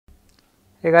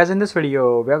Hey guys, in this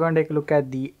video we are going to take a look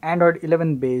at the Android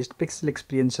 11 based Pixel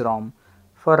Experience ROM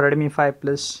for Redmi 5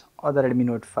 Plus or the Redmi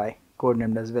Note 5,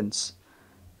 codenamed as Wins.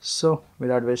 So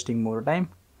without wasting more time,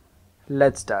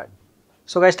 let's start.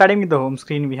 So guys, starting with the home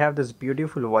screen, we have this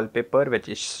beautiful wallpaper which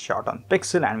is shot on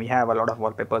Pixel, and we have a lot of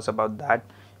wallpapers about that.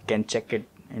 You can check it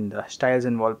in the styles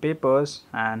and wallpapers,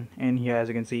 and in here as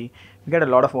you can see we get a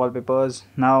lot of wallpapers.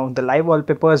 Now the live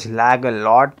wallpapers lag a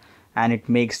lot and it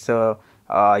makes the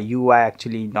UI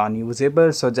actually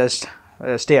non-usable, so just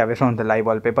stay away from the live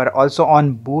wallpaper. Also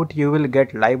on boot you will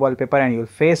get live wallpaper and you'll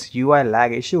face UI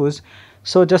lag issues,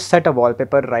 so just set a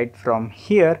wallpaper right from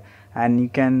here and you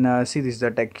can see this is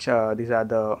the text. These are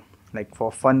the like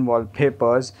for fun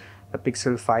wallpapers, the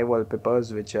Pixel 5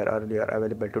 wallpapers which are earlier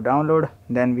available to download.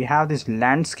 Then we have these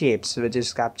landscapes which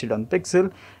is captured on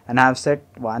Pixel, and I have set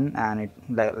one, and it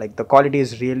like the quality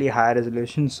is really high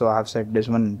resolution, so I have set this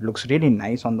one. It looks really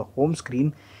nice on the home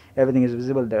screen. Everything is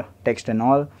visible, the text and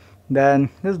all. Then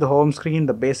this is the home screen,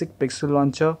 the basic Pixel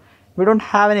launcher. We don't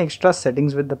have any extra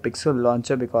settings with the Pixel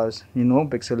launcher because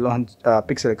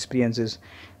Pixel experience is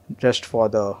just for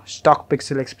the stock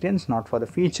Pixel experience, not for the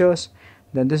features.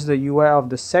 Then this is the UI of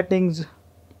the settings,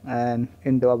 and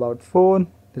in the about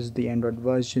phone, this is the Android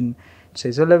version. It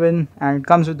says 11, and it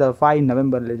comes with the 5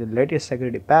 November latest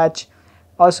security patch.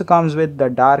 Also comes with the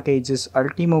Dark Ages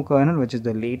Ultimo kernel, which is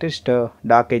the latest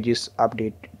Dark Ages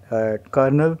update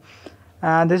kernel.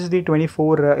 And this is the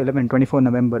 24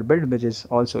 November build, which is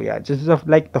also, yeah, this is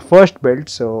like the first build.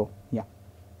 So yeah.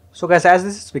 So guys, as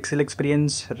this is Pixel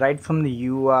experience, right from the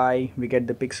UI we get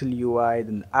the Pixel UI,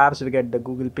 then the apps we get the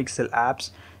Google Pixel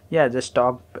apps. Yeah, just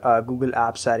stock Google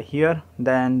apps are here.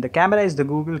 Then the camera is the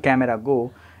Google Camera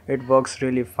Go. It works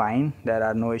really fine. There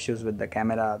are no issues with the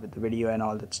camera, with the video and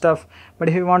all that stuff. But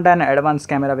if you want an advanced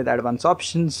camera with advanced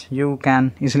options, you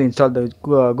can easily install the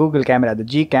Google Camera, the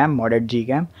Gcam, modded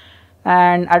Gcam.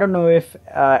 And I don't know if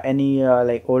any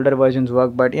like older versions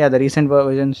work, but yeah, the recent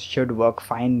versions should work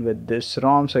fine with this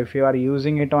ROM. So if you are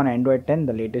using it on Android 10,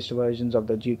 the latest versions of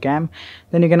the Gcam,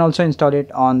 then you can also install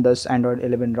it on this Android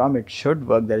 11 ROM. It should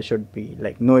work. There should be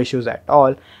like no issues at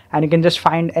all, and you can just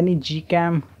find any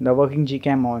Gcam, the working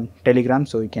Gcam, on Telegram,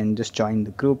 so you can just join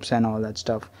the groups and all that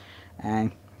stuff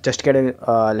and just get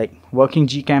a like working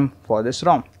Gcam for this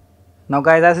ROM. Now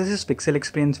guys, as this is Pixel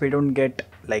experience, we don't get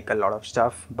like a lot of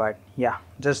stuff, but yeah,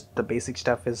 just the basic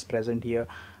stuff is present here.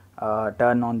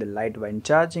 Turn on the light when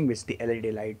charging, which is the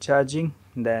LED light charging,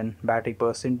 then battery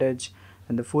percentage,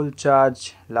 and the full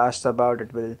charge lasts about,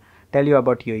 it will tell you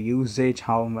about your usage,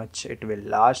 how much it will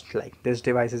last. Like this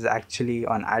device is actually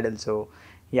on idle, so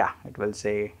yeah, it will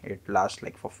say it lasts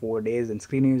like for 4 days, and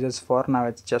screen users for now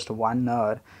it's just 1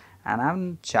 hour, and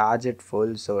I'm charged it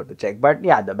full, so to check. But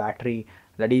yeah, the battery,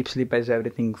 the deep sleep is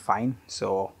everything fine,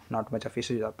 so not much of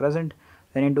issues are present.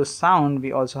 Then into sound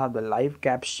we also have the live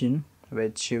caption,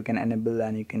 which you can enable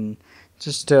and you can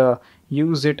just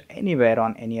use it anywhere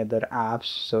on any other apps,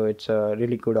 so it's a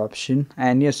really good option.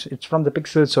 And yes, it's from the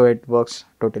Pixel, so it works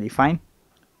totally fine.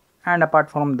 And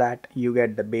apart from that, you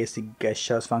get the basic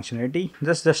gestures functionality,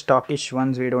 just the stockish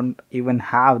ones. We don't even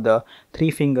have the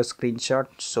 3-finger screenshot,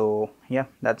 so yeah,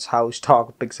 that's how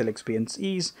stock Pixel experience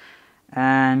is.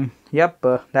 And yep,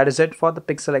 that is it for the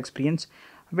Pixel experience.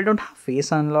 We don't have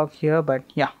face unlock here, but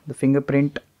yeah, the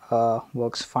fingerprint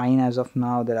works fine as of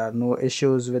now. There are no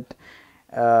issues with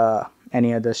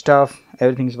any other stuff.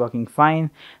 Everything is working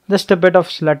fine. Just a bit of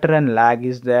stutter and lag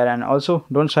is there, and also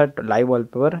don't set live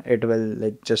wallpaper. It will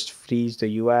like just freeze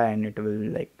the UI and it will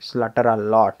like stutter a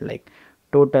lot, like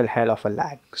total hell of a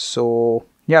lag. So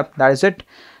yeah, that is it.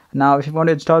 Now if you want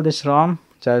to install this ROM,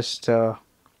 just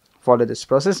follow this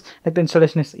process. Like the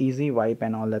installation is easy, wipe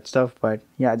and all that stuff, but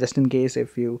yeah, just in case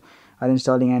if you are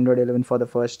installing Android 11 for the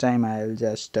first time, I'll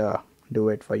just do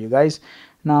it for you guys.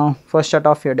 Now first shut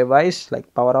off your device,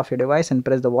 like power off your device, and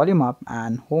press the volume up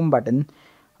and home button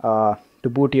to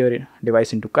boot your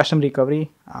device into custom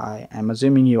recovery. I am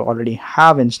assuming you already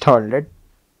have installed it.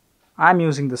 I'm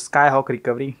using the Skyhawk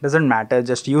recovery, doesn't matter,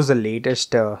 just use the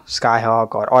latest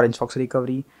Skyhawk or OrangeFox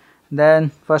recovery. Then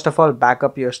first of all, back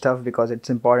up your stuff because it's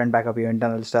important. Back up your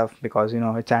internal stuff because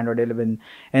it's Android 11,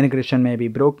 encryption may be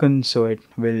broken, so it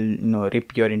will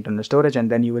rip your internal storage, and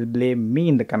then you will blame me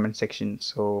in the comment section.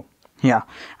 So yeah,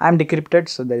 I'm decrypted,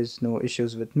 so there is no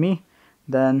issues with me.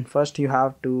 Then first you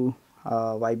have to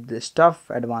wipe this stuff,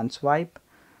 advanced wipe.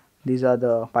 These are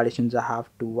the partitions I have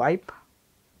to wipe.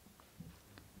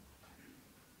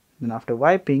 Then after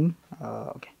wiping,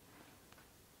 okay,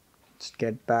 let's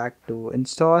get back to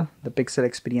install the Pixel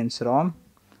experience ROM.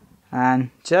 and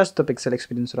just the pixel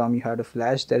experience ROM you have to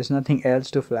flash. There is nothing else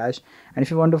to flash. And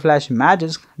if you want to flash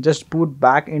Magisk, just boot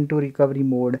back into recovery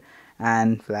mode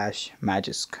and flash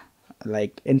Magisk.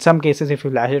 Like in some cases, if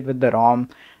you flash it with the ROM,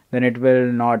 then it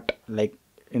will not like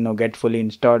get fully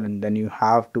installed, and then you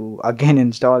have to again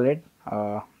install it.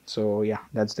 So yeah,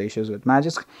 that's the issues with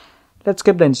Magisk. Let's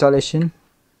skip the installation.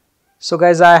 So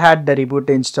guys, I had the reboot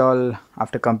install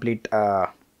after complete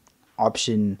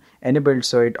option enabled,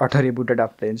 so it auto rebooted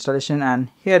after installation. And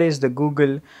here is the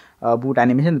Google boot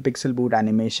animation, the pixel boot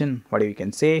animation, whatever you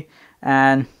can say.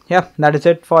 And yeah, that is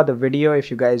it for the video.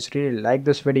 If you guys really like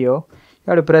this video,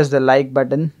 you have to press the like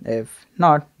button. If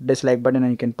not, dislike button,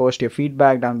 and you can post your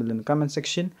feedback down below in the comment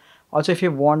section. Also, if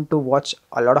you want to watch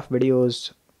a lot of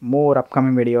videos, more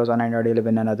upcoming videos on Android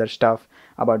 11 and other stuff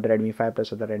about the Redmi 5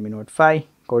 Plus or the Redmi Note 5,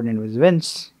 codenamed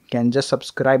wins, you can just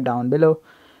subscribe down below.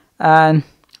 And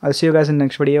I'll see you guys in the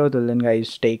next video. Till then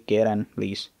guys, take care and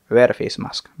please wear a face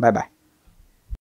mask. Bye bye.